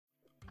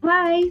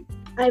Hi,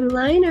 I'm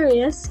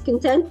𝗖𝗵𝗽𝗀,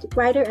 content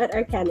writer at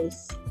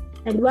Arcanys,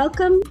 and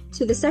welcome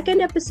to the second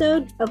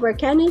episode of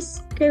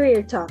Arcanys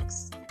Career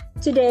Talks.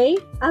 Today,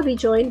 I'll be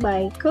joined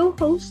by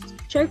co-host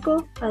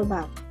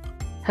𝗖𝗵𝗽𝗀.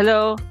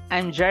 Hello,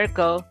 I'm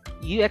Jericho,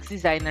 UX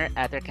designer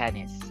at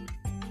Arcanys.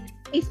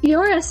 If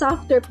you're a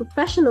software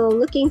professional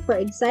looking for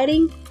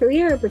exciting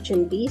career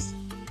opportunities,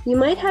 you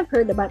might have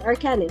heard about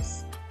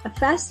Arcanys, a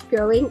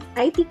fast-growing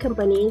IT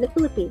company in the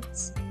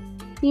Philippines.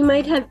 You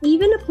might have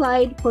even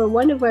applied for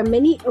one of our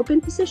many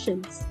open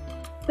positions.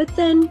 But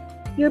then,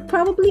 you're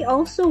probably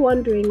also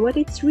wondering what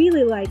it's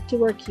really like to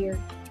work here,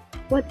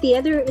 what the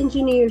other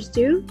engineers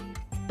do,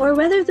 or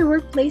whether the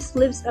workplace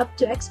lives up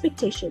to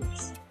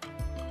expectations.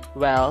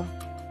 Well,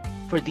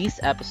 for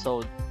this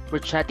episode, we're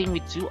chatting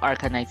with two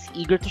Arcanytes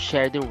eager to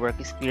share their work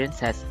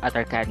experiences at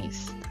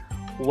Arcanys.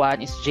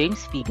 One is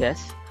𝗖𝗵𝗽𝗀𝗶,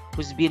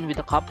 who's been with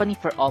the company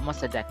for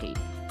almost a decade,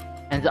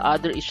 and the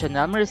other is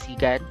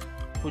𝗑𝗫𝗫𝗀𝗻,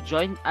 who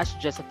joined us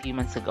just a few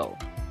months ago.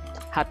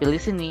 Happy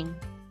listening!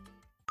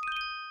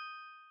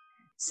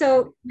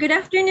 So, good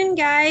afternoon,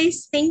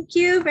 guys. Thank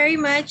you very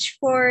much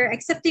for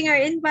accepting our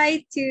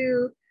invite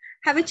to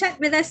have a chat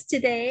with us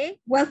today.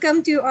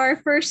 Welcome to our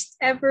first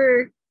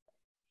ever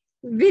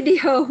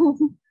video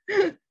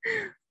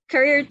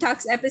Career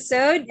Talks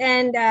episode.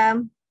 And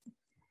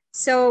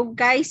so,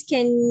 guys,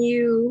 can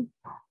you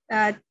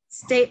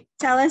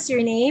tell us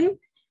your name,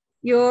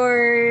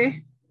 your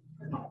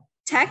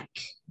tech,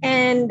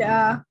 and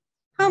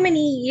how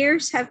many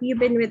years have you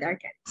been with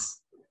Arcanytes?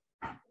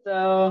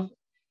 Hi,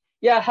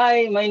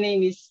 my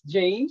name is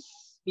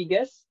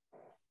𝗖𝗵𝗽𝗀𝗶.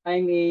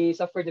 I'm a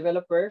software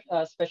developer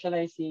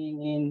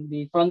specializing in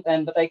the front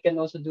end, but I can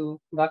also do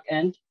back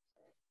end.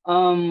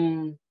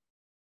 The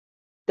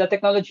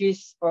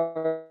technologies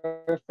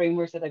or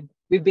frameworks that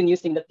we've been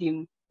using the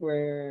team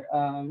were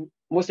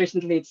most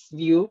recently it's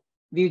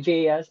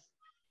Vue.js,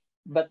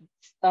 but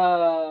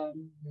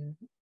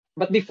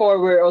before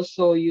we're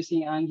also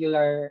using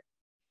Angular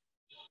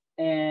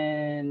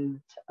and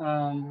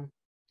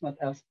what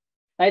else?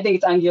 I think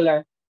it's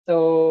Angular.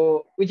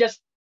 So we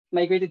just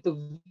migrated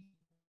to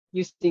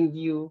using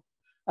Vue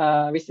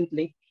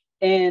recently,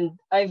 and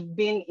I've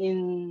been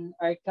in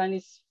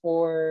Arcanys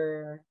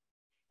for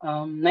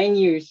 9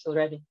 years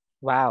already.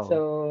 Wow!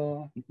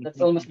 So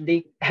that's almost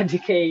a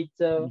decade.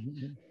 So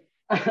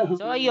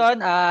So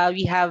ayun,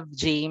 we have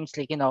James,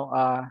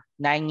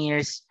 9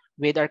 years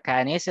with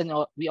Arcanys, and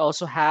we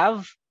also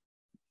have...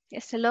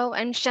 Yes, hello,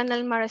 I'm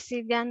Shanelle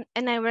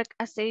and I work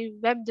as a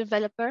web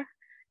developer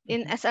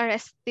in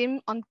SRS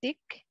team on TIC.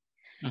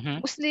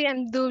 Mostly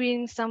I'm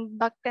doing some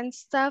backend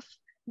stuff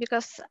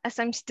because as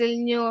I'm still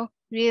new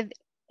with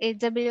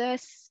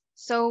AWS,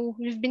 so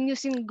we've been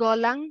using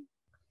Golang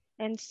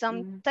and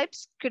some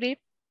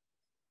TypeScript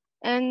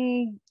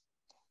and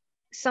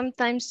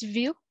sometimes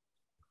Vue,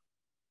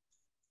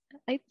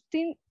 I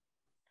think.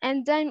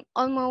 And I'm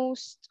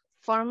almost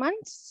 4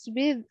 months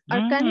with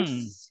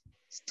Arcanys.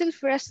 Still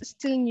fresh,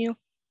 still new.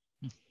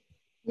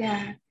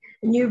 Yeah,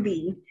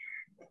 newbie.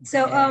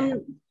 So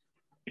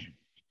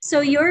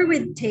so you're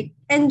with TIC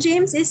and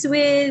James is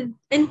with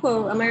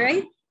Info, am I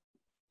right?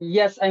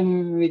 Yes,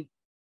 I'm with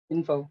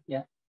Info.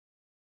 Yeah.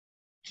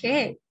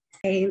 Okay.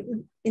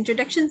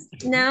 Introductions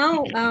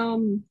now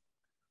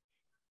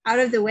out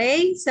of the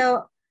way.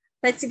 So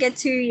let's get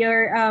to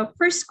your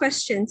first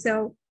question.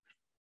 So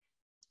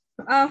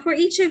for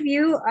each of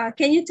you,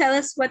 can you tell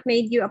us what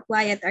made you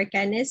apply at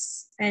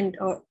Arcanys and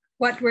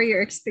what were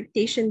your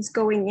expectations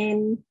going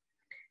in?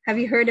 Have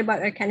you heard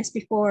about Arcanys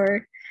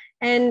before?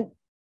 And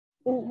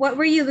what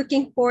were you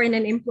looking for in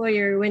an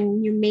employer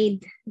when you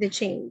made the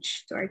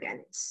change to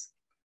Arcanys?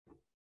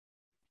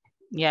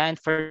 Yeah, and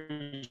for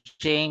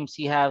James,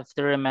 you have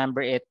to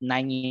remember it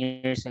 9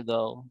 years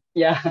ago.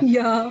 Yeah.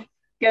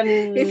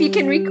 If you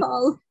can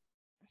recall.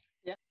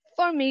 Yeah.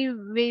 For me,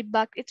 way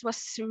back, it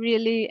was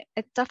really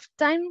a tough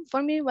time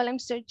for me while I'm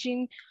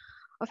searching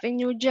of a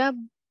new job.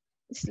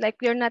 It's like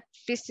you're not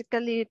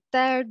physically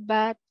tired,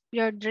 but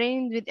you're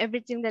drained with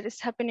everything that is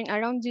happening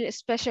around you,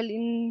 especially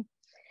in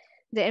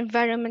the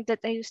environment that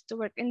I used to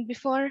work in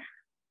before.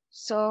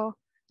 So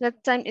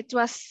that time it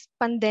was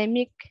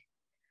pandemic.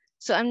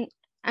 So I'm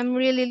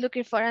really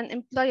looking for an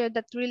employer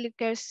that really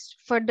cares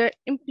for their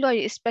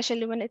employee,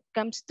 especially when it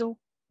comes to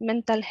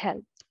mental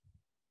health.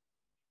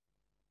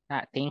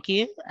 Thank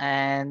you.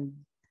 And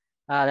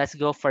let's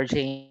go for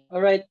James.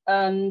 All right.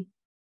 And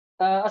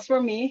as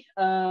for me,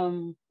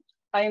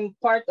 I'm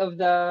part of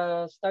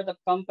the startup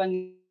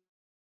company.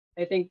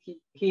 I think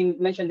he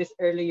mentioned this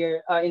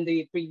earlier in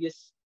the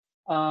previous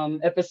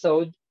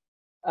episode.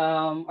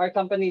 Our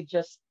company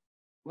it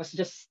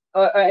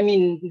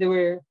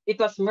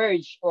was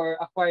merged or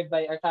acquired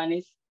by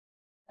Arcanys,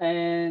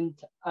 and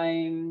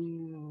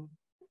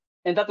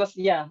that was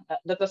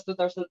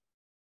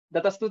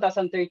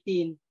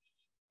 2013,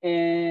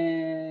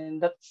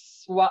 and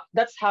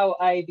that's how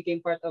I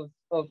became part of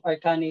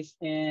Arcanys,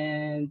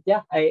 and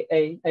yeah,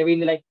 I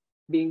really like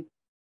being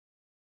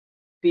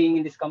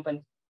in this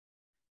company.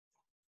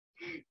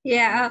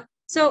 Yeah.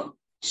 So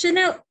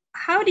Shanelle,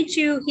 how did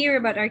you hear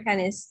about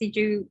Arcanys? Did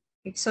you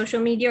like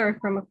social media or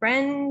from a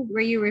friend?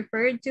 Were you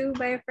referred to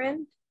by a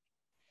friend?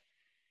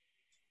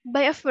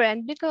 By a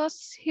friend,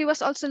 because he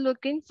was also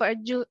looking for a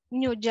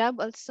new job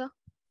also.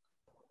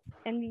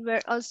 And we were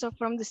also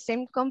from the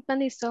same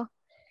company. So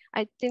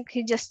I think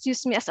he just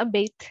used me as a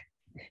bait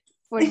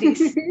for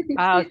this.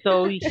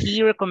 So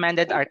he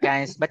recommended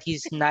Arcanys, but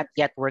he's not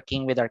yet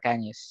working with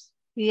Arcanys.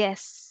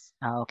 Yes.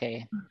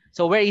 Okay.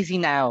 So where is he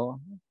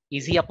now?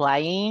 Is he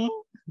applying?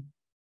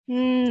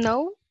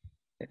 No.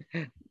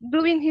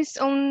 Doing his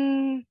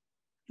own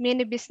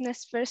mini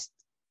business first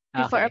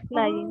before Okay.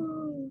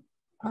 applying.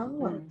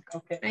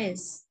 Okay.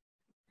 Nice.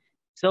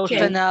 So Okay.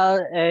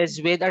 Shanelle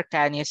is with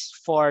Arcanys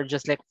for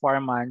just like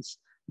 4 months.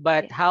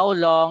 But Yeah. how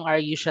long are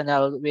you,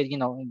 Shanelle, with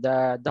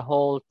the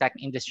whole tech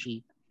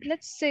industry?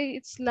 Let's say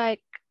it's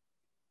like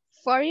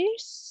 4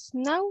 years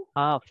now.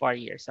 4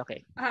 years.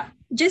 Okay.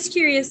 Just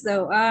curious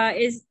though,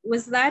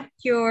 was that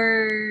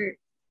your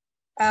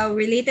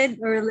related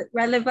or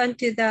relevant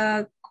to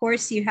the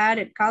course you had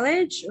at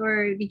college,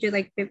 or did you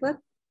like pivot?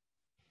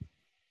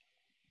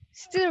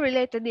 Still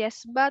related,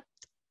 yes. But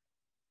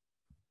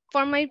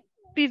for my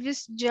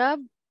previous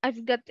job,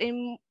 I've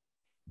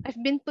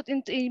been put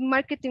into a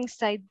marketing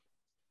side.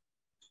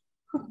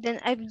 Then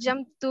I've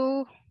jumped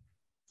to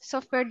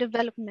software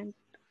development.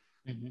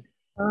 Mhm.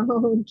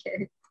 Oh,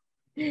 okay.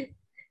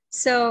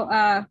 So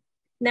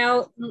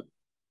now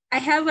I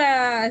have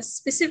a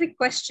specific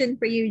question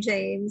for you,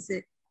 James.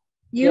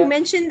 You Yeah.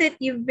 mentioned that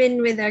you've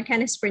been with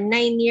Arcanys for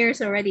 9 years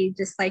already,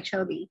 just like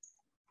Shelby,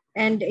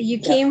 and you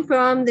Yeah. came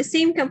from the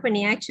same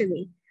company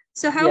actually.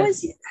 So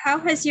Yes. how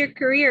has your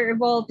career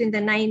evolved in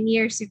the 9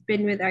 years you've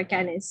been with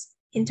Arcanys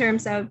in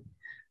terms of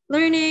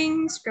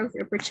learnings, growth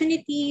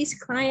opportunities,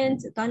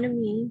 clients,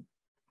 autonomy?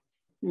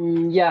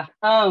 Yeah.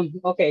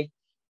 Okay.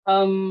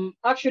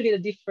 Actually,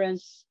 the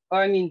difference,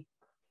 or I mean,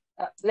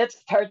 let's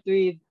start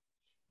with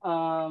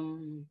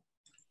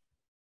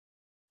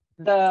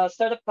the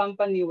startup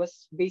company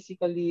was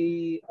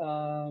basically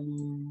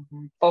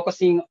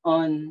focusing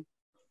on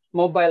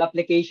mobile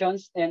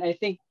applications, and I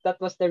think that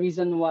was the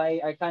reason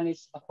why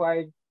Arcanys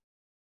acquired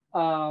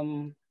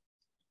um,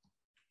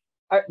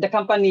 the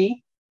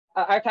company.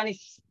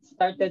 Arcanys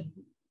started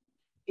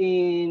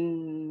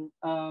in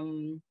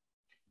um,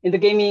 in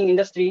the gaming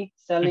industry, Mhm.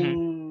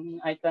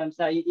 selling items.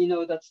 You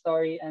know that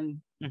story,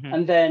 Mhm.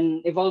 and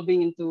then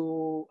evolving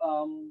into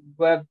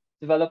web Yeah.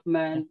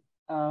 development,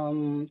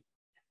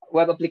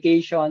 web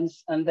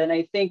applications, and then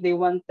I think they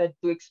wanted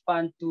to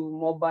expand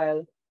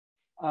to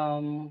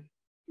um,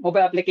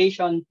 mobile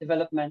application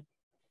development,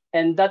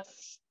 and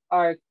that's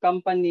our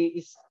company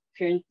is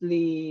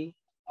currently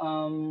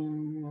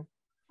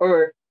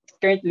or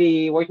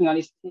currently working on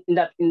is in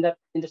that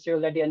industry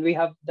already, and we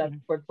have that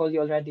Mhm.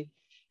 portfolio already.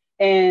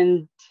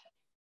 And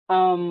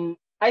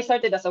I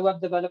started as a web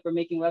developer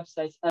making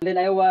websites, and then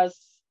I was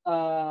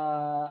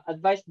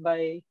advised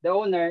by the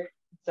owner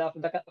of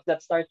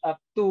that startup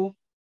to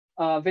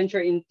venture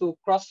into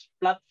web,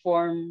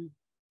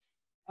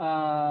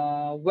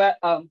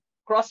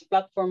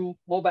 cross-platform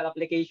mobile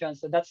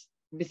applications. So that's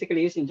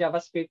basically using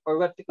JavaScript or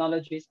web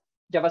technologies,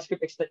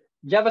 JavaScript,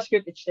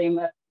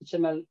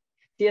 HTML,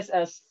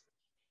 CSS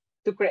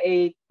to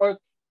create or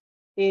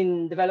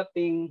in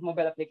developing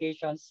mobile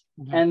applications.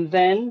 Mhm. And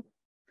then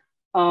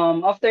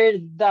after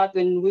that,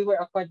 when we were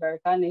acquired by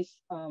Arcanys,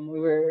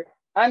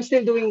 I'm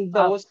still doing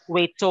those.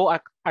 Wait, so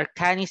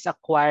Arcanys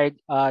acquired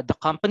the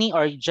company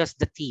or just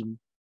the team,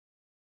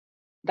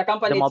 The the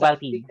company mobile itself,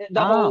 team?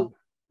 the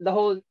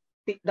whole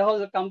the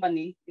whole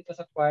company, it was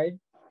acquired.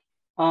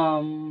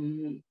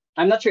 I'm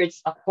not sure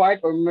it's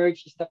acquired or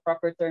merged is the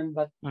proper term,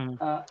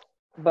 Mhm.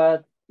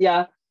 but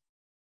yeah.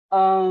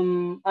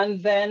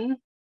 And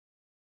then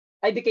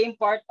I became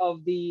part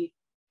of the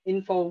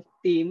info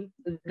team.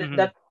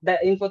 Mhm. The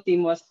info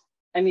team was,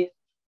 I mean,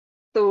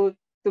 to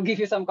give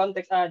you some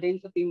context, the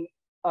info team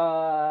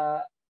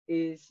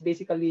is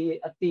basically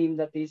a team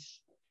that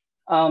is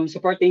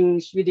supporting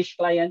Swedish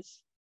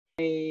clients.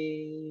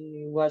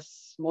 I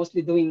was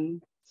mostly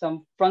doing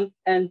some front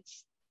end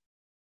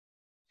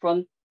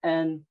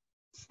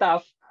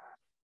stuff,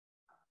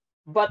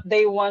 but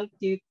they want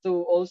you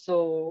to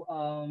also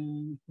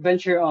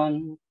venture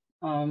on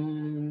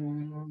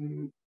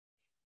um,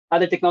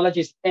 other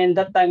technologies. And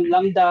that time,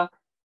 Lambda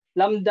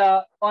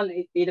on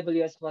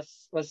AWS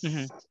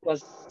Mhm.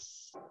 was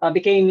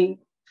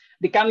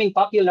becoming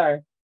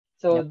popular.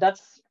 So Yep.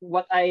 that's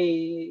what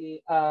I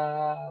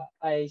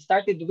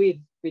started with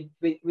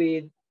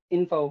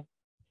info,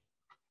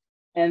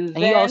 and And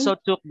you then also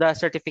took the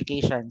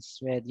certifications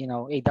with,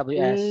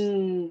 AWS.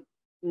 mm,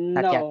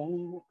 Not yet.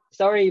 no,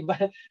 sorry,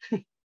 but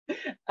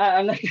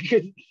I'm not a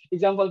good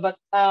example. But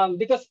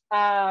because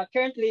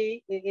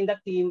currently in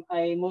that team,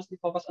 I mostly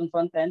focus on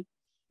front end,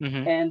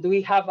 Mm-hmm. and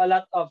we have a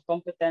lot of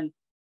competent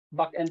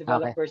back-end Okay.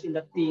 developers in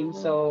that team.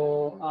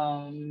 So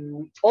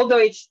although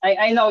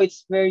I know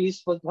it's very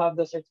useful to have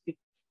those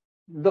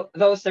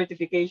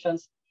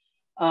certifications,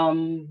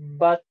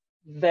 but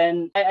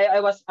then I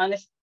was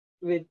honest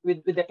with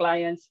the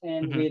clients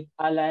and Mm-hmm. with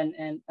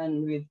Alan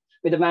and with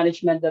with the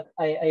management that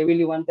I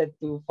really wanted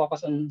to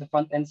focus on the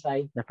front end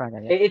side. The front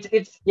end,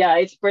 yeah.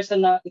 It's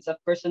personal. It's a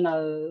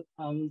personal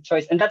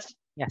choice, and that's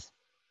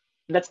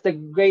the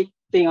great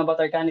thing about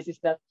Arcanys is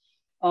that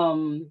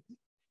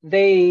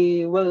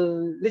they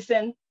will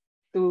listen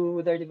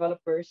to their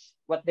developers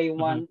what they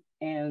want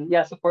and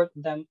support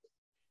them.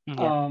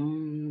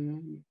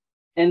 And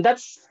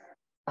that's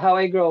how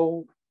I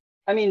grow.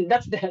 I mean,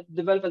 that's the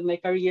development of my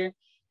career.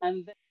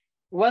 And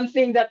one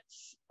thing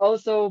that's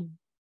also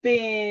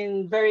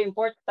been very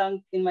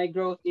important in my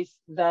growth is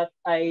that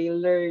I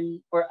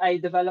learn or I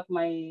develop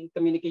my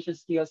communication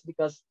skills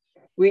because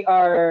we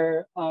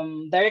are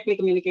directly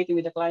communicating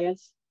with the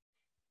clients.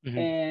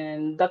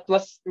 And that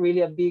was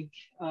really a big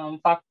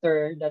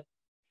factor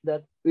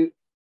that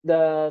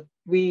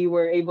we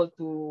were able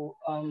to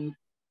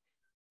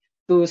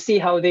see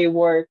how they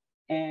work,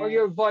 and or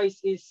your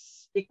voice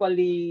is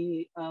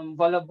equally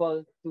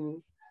valuable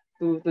to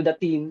the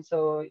team.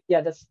 So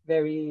yeah, that's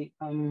very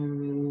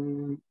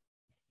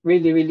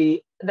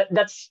really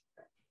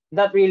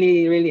that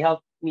really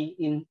helped me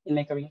in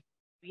my career.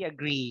 We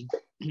agree.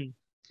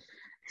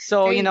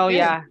 So Very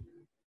good.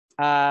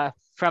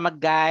 from a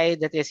guy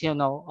that is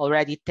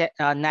already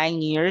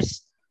 9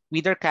 years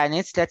with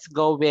Arcanytes, let's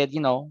go with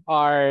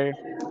our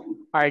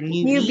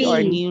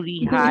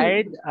newly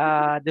hired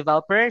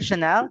developer,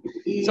 Shanelle.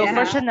 So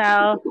for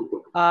Shanelle,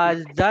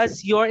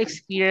 does your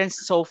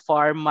experience so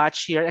far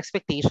match your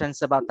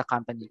expectations about the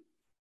company?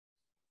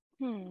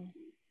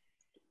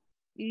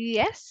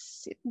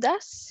 Yes, it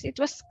does. It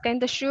was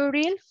kind of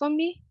surreal for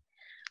me.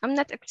 I'm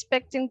not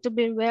expecting to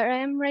be where I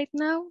am right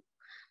now.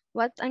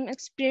 What I'm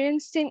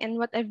experiencing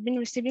and what I've been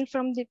receiving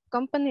from the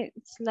company,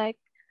 it's like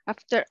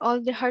after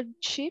all the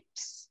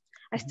hardships,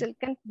 I still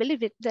can't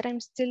believe it that I'm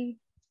still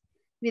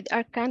with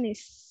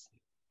Arcanys.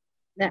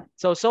 Yeah.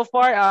 So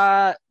far,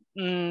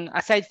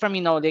 aside from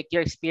like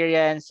your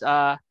experience,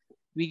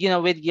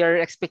 with your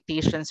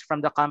expectations from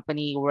the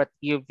company, what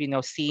you've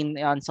seen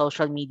on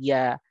social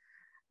media,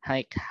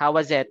 like how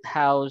was it?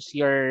 How's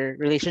your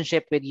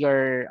relationship with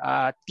your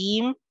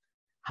team?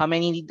 How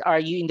many are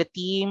you in the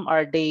team?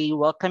 Are they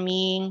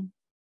welcoming?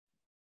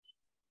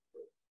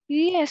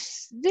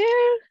 Yes,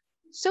 they're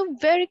so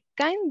very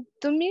kind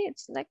to me.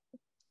 It's like,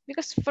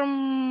 because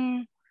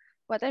from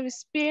what I'm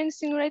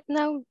experiencing right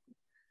now,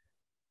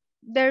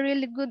 they're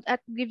really good at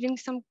giving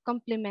some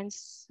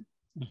compliments.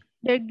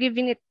 They're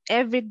giving it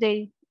every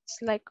day.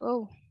 It's like,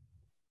 oh,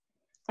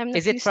 I'm not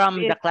Is it used to from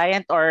the it.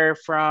 client or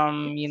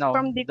from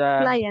From the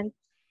client?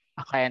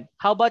 a client?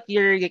 How about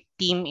your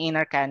team in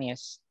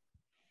Arcanytes?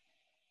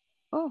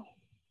 Oh,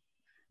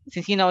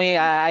 Since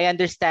I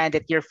understand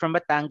that you're from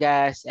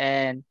Batangas,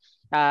 and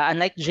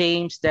unlike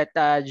James, that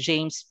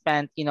James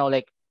spent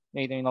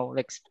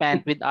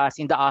spent with us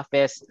in the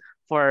office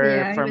for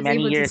Yeah, he was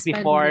many able to years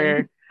spend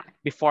them.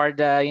 before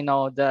the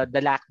the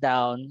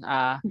lockdown.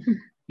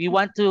 We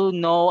want to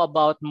know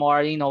about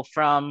more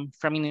from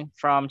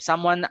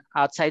someone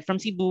outside from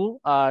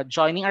Cebu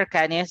joining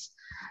Arcanys.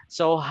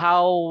 So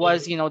how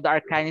was the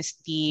Arcanys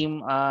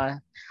team? Are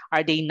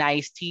they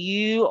nice to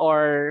you,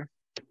 or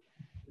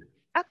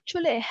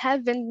actually, I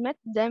haven't met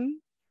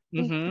them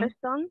in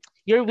person.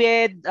 you're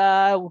with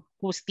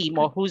whose team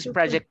or whose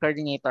project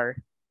coordinator?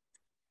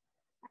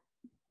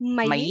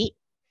 𝗖𝗵𝗽𝗀.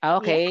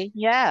 Okay,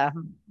 yeah.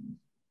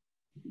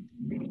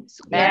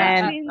 So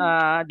And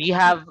do you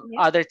have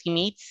other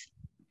teammates?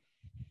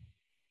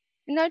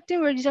 In our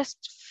team, we're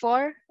just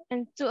 4,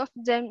 and 2 of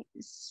them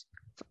is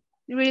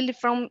really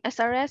from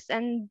SRS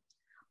and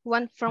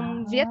 1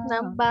 from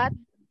Vietnam, but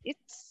he's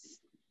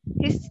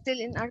still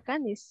in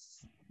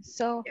Arcanys.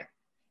 So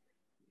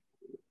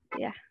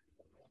yeah.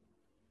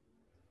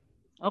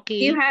 Okay.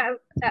 Do you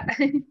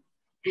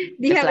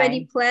have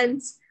any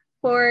plans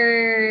for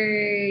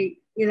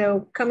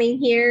coming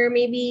here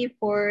maybe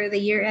for the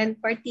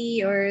year-end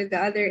party or the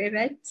other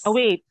events? Oh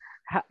wait,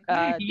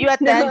 you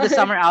attend the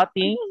summer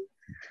outing?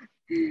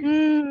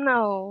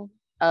 No.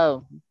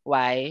 Oh,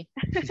 why?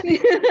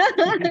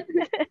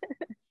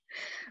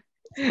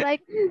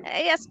 Like,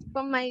 I asked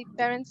for my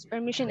parents'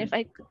 permission if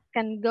I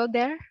can go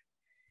there.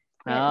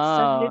 Yeah, Oh.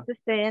 sadly to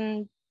say,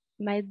 and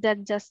my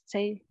dad just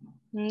say,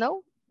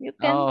 no, you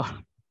can. Oh.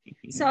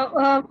 So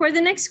for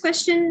the next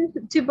question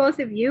to both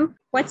of you,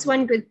 what's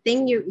one good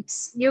thing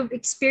you've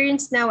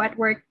experienced now at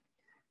work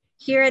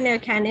here in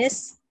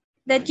Arcanys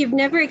that you've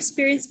never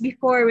experienced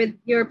before with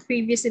your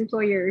previous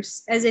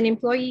employers as an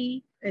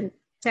employee and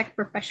tech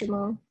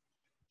professional?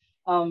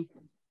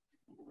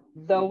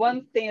 The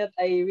one thing that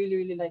I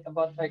really like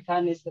about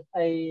Arcanys that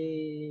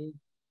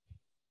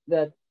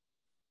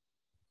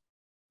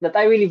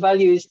I really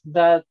value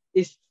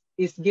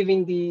is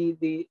giving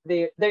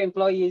their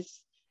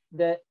employees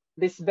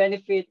this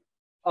benefit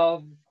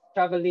of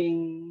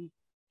traveling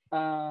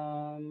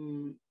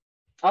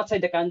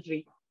outside the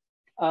country.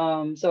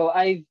 So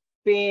I've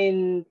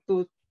been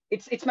to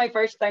it's my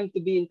first time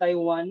to be in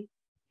Taiwan,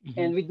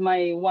 and with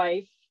my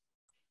wife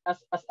as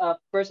a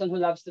person who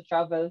loves to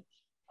travel.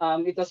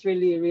 It was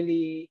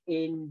really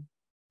a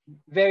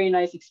very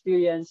nice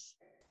experience.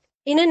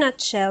 In a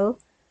nutshell,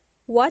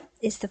 what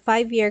is the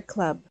 5-year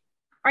club?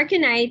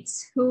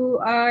 Arcanytes who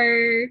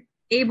are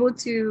able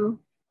to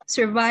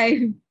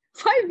survive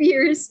 5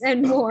 years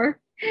and more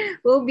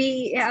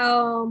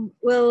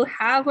will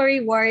have a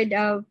reward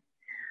of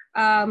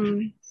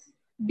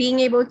being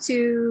able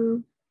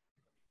to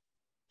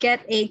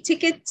get a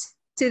ticket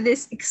to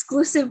this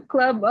exclusive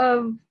club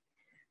of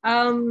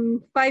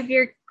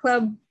 5-year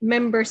club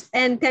members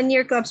and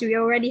 10-year clubs. We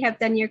already have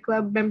 10-year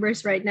club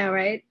members right now,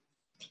 right?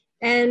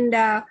 And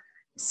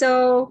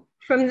so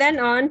from then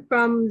on,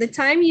 from the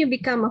time you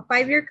become a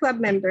 5-year club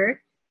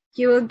member,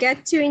 you will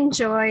get to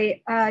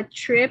enjoy a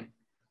trip,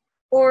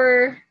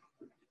 or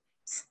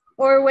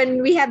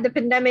when we had the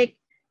pandemic,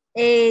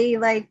 a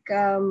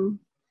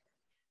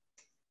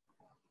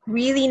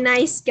really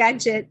nice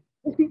gadget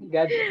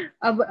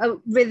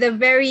with a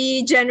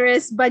very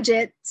generous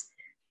budget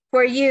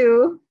for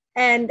you.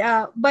 And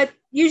but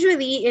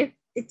usually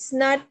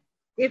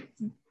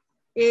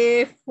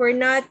if we're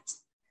not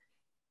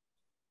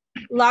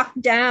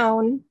locked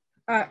down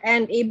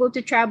and able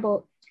to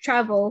travel,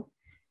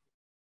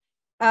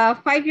 a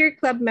 5-year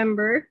club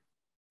member,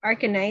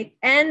 Arcanite,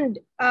 and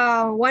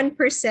one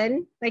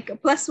person, like a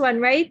 +1,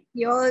 right?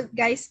 You all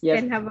guys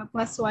can have a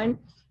 +1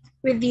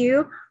 with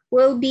you,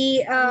 will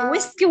be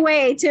whisked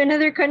away to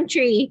another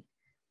country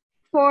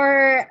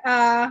for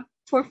 5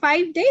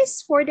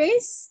 days, 4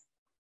 days.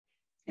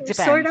 It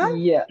depends. Sort of.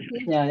 Yeah,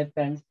 it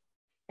depends.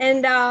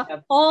 And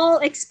all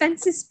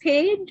expenses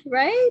paid,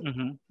 right?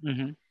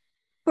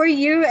 For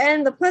you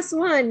and the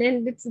 +1,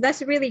 and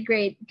that's really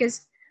great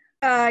because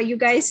you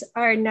guys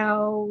are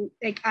now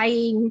like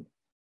eyeing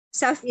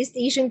Southeast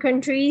Asian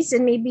countries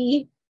and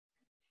maybe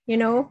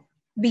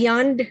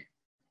beyond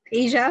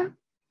Asia.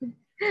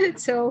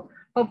 So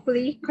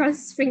hopefully,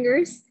 cross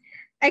fingers,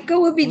 Echo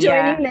will be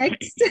joining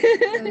next.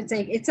 So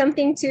it's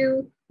something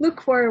to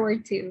look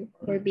forward to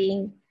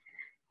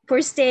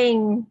for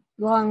staying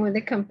long with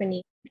the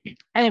company.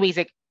 Anyways,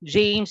 like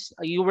James,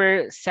 you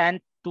were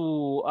sent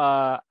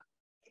to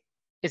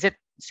is it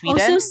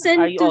Sweden? Also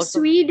sent to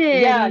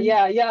Sweden.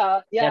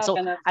 Yeah. So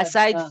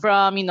aside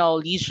from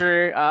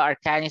leisure,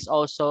 Arcanys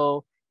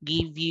also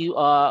give you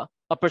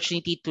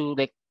opportunity to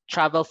like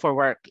travel for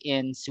work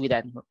in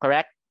Sweden,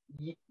 correct?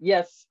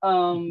 Yes.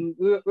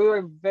 We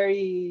were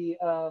very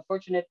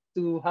fortunate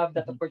to have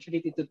that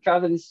opportunity to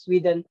travel in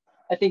Sweden.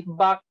 I think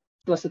back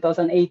it was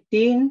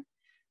 2018.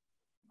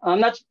 I'm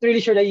not really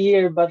sure the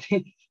year, but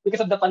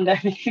because of the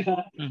pandemic.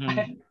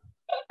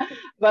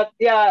 But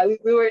yeah,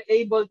 we were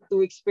able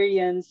to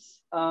experience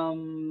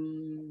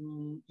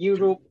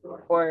Europe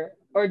or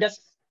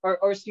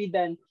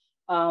Sweden.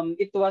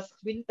 It was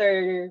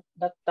winter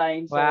that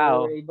time, so we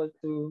were able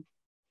to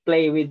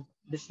play with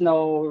the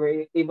snow. We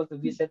were able to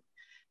visit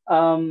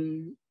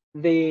the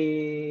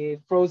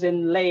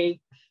frozen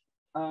lake.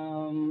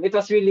 It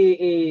was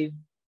really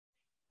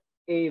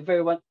a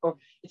very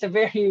it's a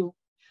very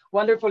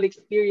wonderful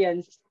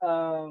experience,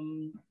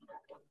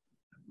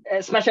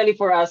 especially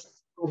for us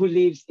who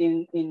lives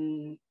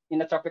in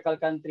a tropical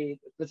country.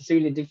 It was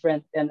really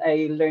different, and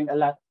I learned a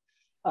lot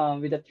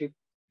with the trip.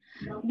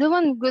 The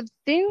one good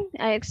thing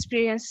I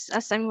experienced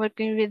as I'm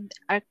working with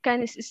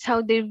Arcanys is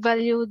how they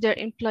value their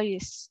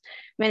employees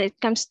when it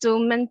comes to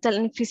mental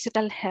and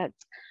physical health.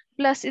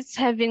 Plus, it's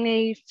having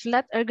a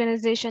flat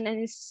organization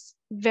and it's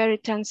very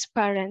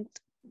transparent.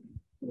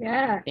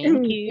 Yeah,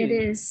 thank you. It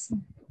is.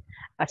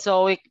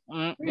 So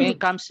when it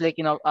comes to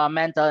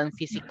mental and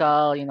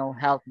physical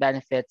health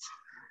benefits,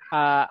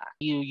 are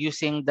you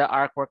using the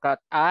ARC workout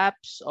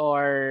apps,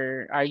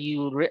 or are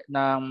you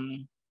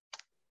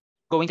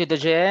going to the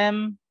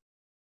gym?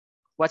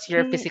 What's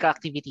your physical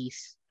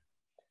activities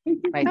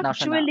right now,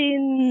 Shanelle? Actually,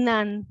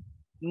 none.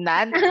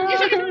 None?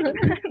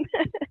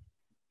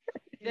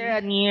 Is there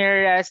a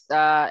nearest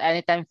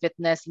Anytime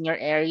Fitness in your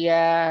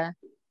area?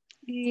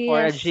 Yes.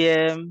 Or a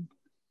gym?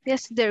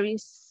 Yes, there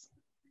is.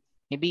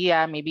 Maybe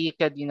you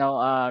could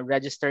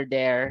register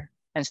there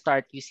and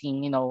start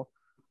using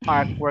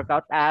ARC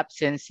workout app,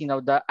 since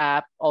the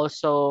app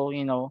also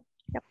you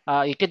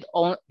could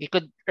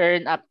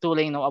earn up to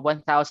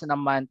 1,000 a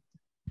month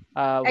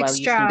while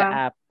using the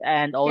app,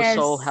 and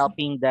also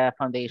helping the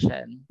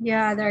foundation.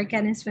 Yeah, the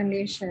Arcanys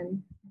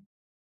Foundation.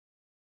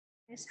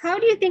 How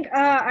do you think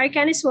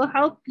Arcanys will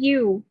help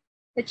you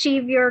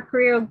achieve your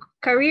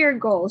career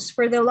goals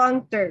for the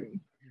long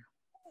term?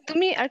 To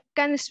me,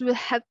 Arcanys will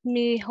help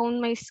me hone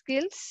my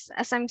skills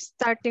as I'm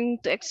starting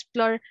to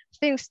explore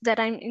things that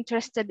I'm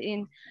interested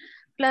in.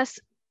 Plus,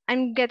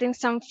 I'm getting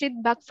some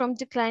feedback from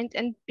the client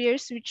and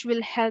peers, which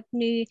will help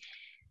me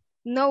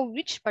know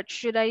which part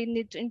should I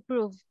need to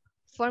improve.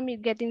 For me,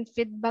 getting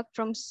feedback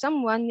from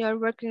someone you're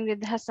working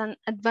with has an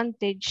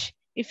advantage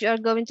if you are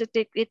going to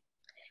take it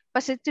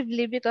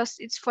positively, because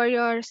it's for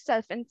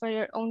yourself and for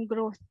your own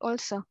growth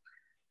also.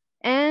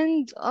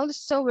 And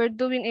also, we're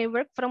doing a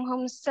work from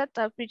home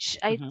setup, which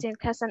I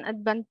think has an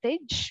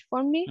advantage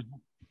for me.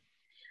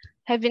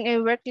 Having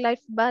a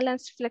work-life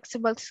balance,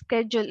 flexible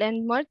schedule,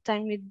 and more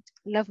time with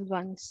loved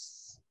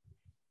ones.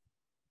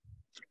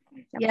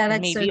 Yeah,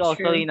 that's maybe so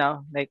also true.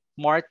 like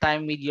more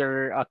time with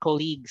your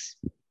colleagues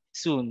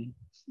soon.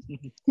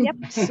 Yep,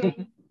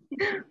 soon.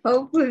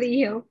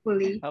 Hopefully.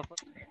 Hopefully.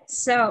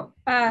 So,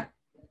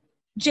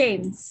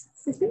 James.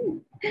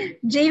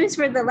 James,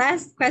 for the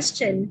last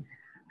question,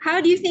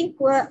 how do you think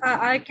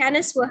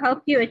Arcanys will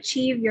help you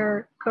achieve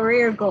your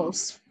career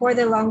goals for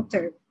the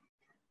longer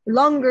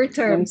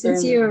term,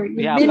 since you've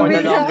been for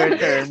with the longer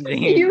term,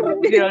 James.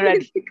 you've been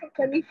already. with the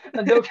company.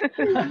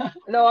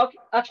 No,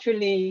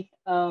 actually,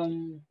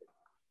 I'm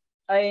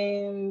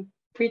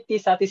pretty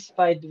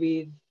satisfied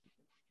with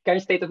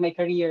current state of my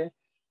career.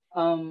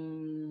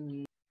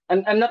 I'm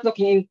not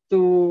looking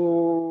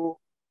into,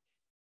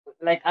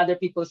 like other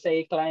people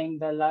say, climb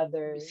the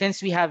ladder.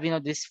 Since we have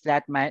this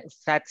flat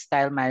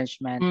style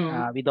management,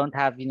 we don't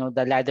have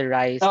the ladder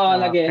rise.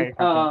 Lagi.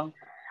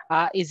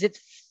 Is it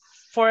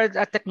for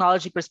a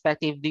technology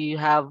perspective? Do you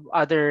have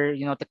other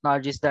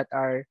technologies that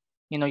are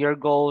your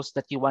goals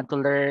that you want to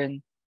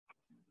learn?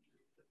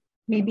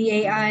 Maybe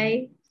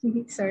AI.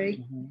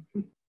 Sorry.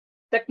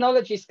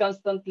 Technology is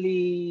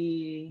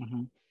constantly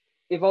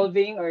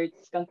evolving, or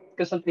it's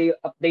constantly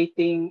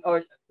updating,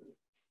 or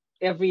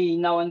every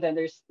now and then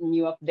there's a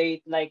new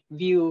update. Like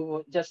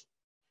Vue just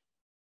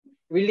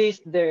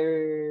released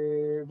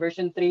their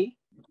version 3,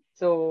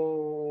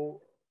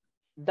 so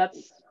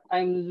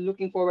I'm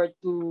looking forward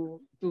to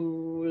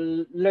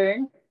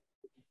learn.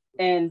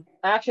 And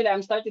actually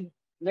I'm started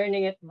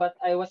learning it, but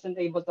I wasn't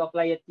able to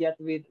apply it yet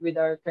with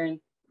our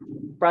current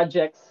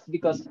projects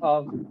because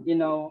of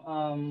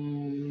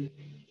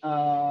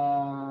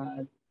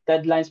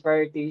deadlines,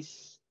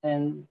 priorities,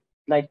 and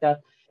like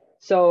that.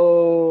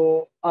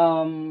 So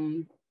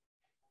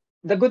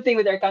the good thing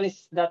with Arcanys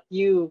is that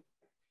you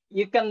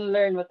can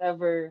learn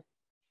whatever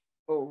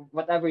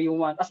you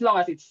want, as long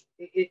as it's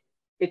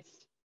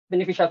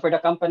beneficial for the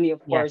company,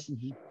 of course.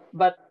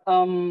 But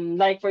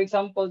like for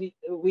example,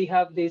 we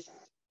have this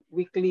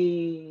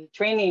weekly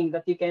training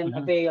that you can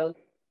avail,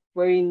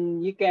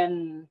 wherein you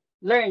can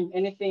learn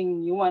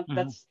anything you want.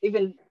 That's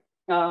even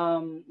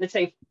let's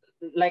say,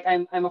 like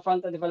I'm a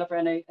front-end developer,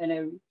 and I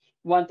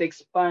want to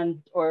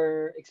expand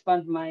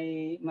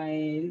my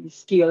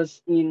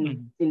skills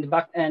in the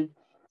back end.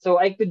 So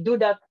I could do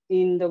that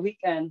in the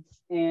weekends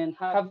and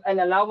have an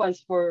allowance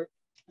for.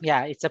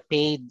 Yeah, it's a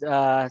paid.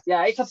 It's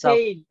a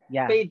paid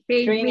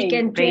training.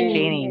 Weekend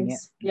training.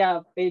 Yes.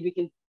 Yeah, paid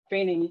weekend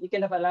training. You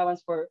can have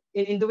allowance for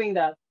in doing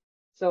that.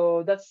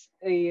 So that's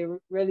a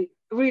really,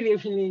 really,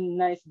 really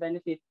nice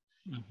benefit.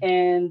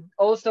 And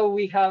also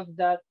we have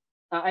that.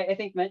 I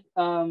think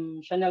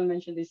Shanelle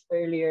mentioned this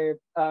earlier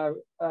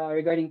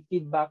regarding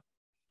feedback,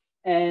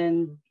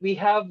 and we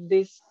have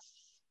this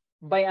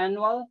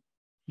biannual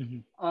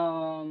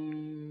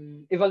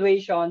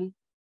evaluation.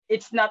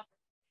 It's not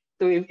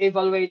to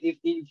evaluate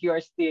if you are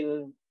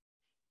still.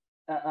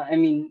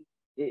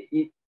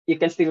 You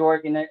can still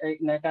work in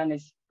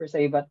Arcanys per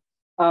se, but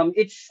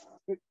it's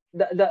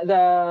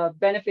the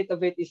benefit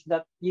of it is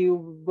that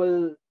you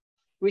will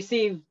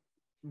receive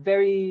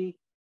very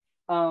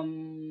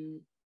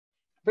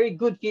very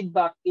good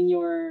feedback in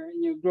your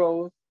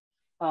growth.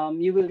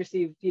 You will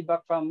receive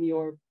feedback from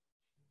the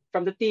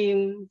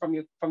team, from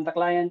the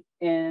client,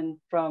 and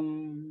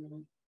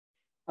from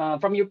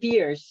your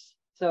peers.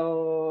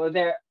 So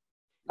there,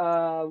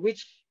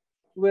 which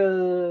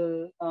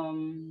will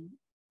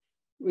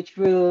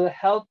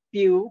help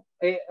you,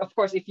 of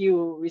course, if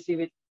you receive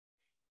it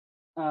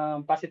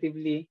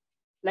positively.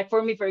 Like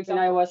for me, for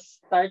example, I was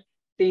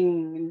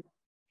starting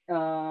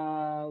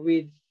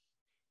with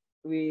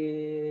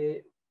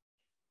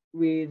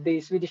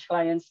the Swedish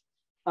clients.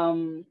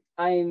 I'm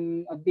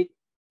a bit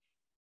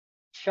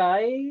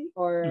shy,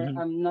 or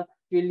I'm not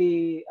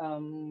really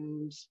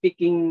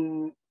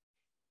speaking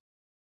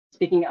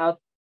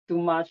out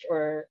too much,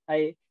 or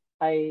I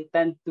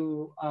tend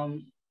to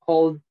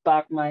hold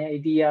back my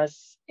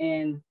ideas,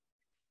 and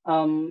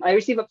I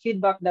receive a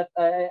feedback that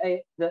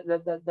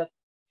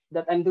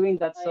that I'm doing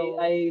that. So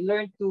I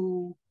learned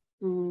to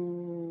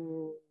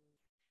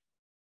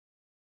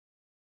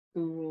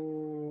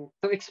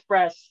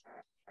express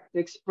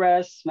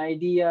my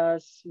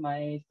ideas,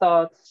 my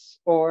thoughts,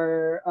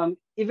 or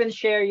even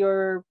share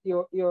your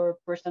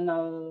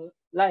personal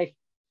life.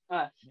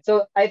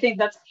 So I think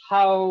that's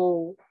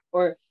how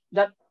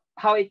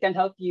it can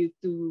help you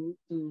to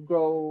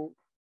grow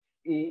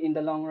in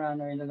the long run,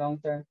 or in the long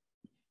term.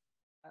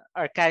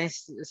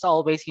 Arcanys is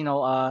always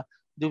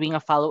doing a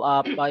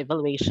follow-up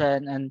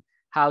evaluation and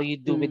how you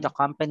do with the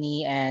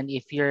company, and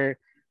if your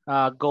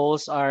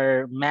goals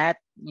are met,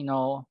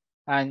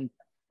 and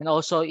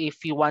also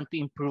if you want to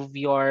improve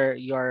your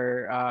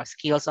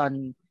skills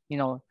on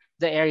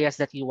the areas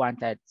that you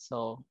wanted.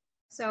 So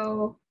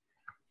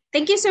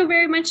thank you so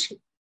very much,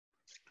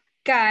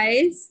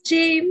 guys,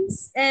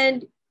 James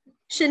and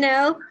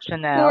Shanelle.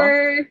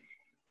 For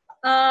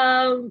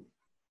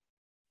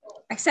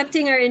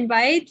accepting our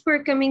invite,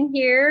 for coming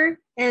here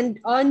and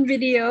on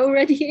video,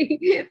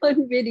 ready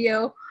on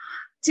video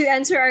to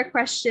answer our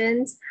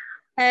questions.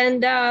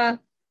 And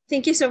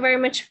thank you so very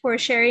much for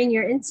sharing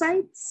your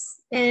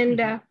insights,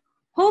 and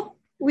hope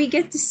we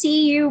get to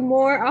see you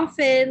more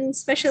often,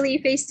 especially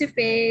face to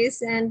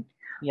face, and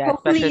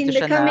hopefully in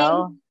the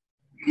coming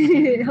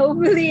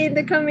hopefully in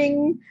the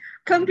coming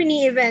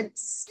company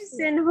events.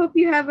 And hope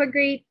you have a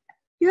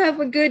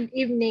good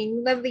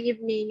evening, lovely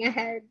evening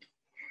ahead.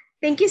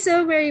 Thank you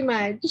so very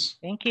much.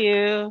 Thank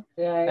you.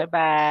 Right.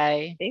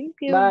 Bye-bye. Thank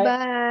you. Bye.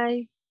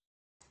 Bye.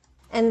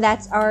 And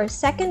that's our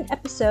second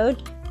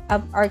episode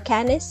of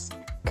Arcanys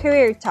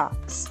Career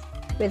Talks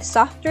with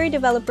software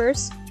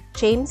developers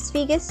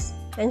𝗖𝗵𝗽𝗀𝗀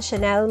and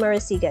Shanelle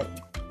Marasigan.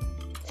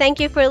 Thank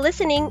you for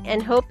listening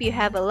and hope you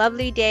have a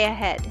lovely day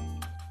ahead.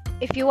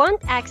 If you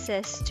want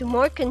access to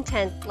more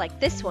content like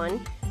this one,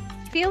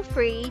 feel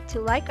free to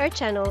like our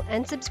channel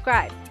and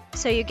subscribe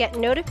so you get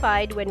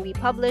notified when we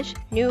publish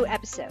new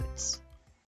episodes.